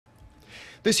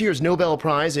This year's Nobel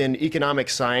Prize in Economic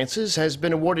Sciences has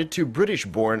been awarded to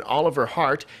British-born Oliver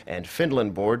Hart and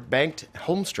Finland-born Bengt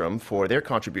Holmstrom for their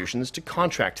contributions to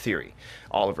contract theory.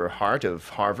 Oliver Hart of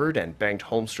Harvard and Bengt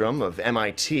Holmstrom of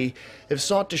MIT have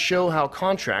sought to show how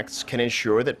contracts can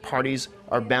ensure that parties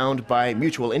are bound by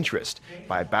mutual interest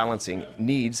by balancing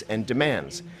needs and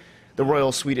demands. The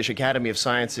Royal Swedish Academy of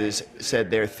Sciences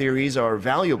said their theories are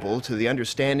valuable to the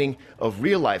understanding of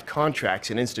real-life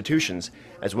contracts in institutions,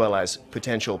 as well as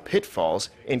potential pitfalls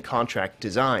in contract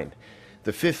design.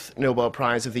 The fifth Nobel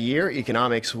Prize of the year,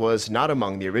 economics, was not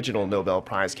among the original Nobel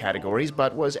Prize categories,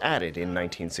 but was added in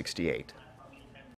 1968.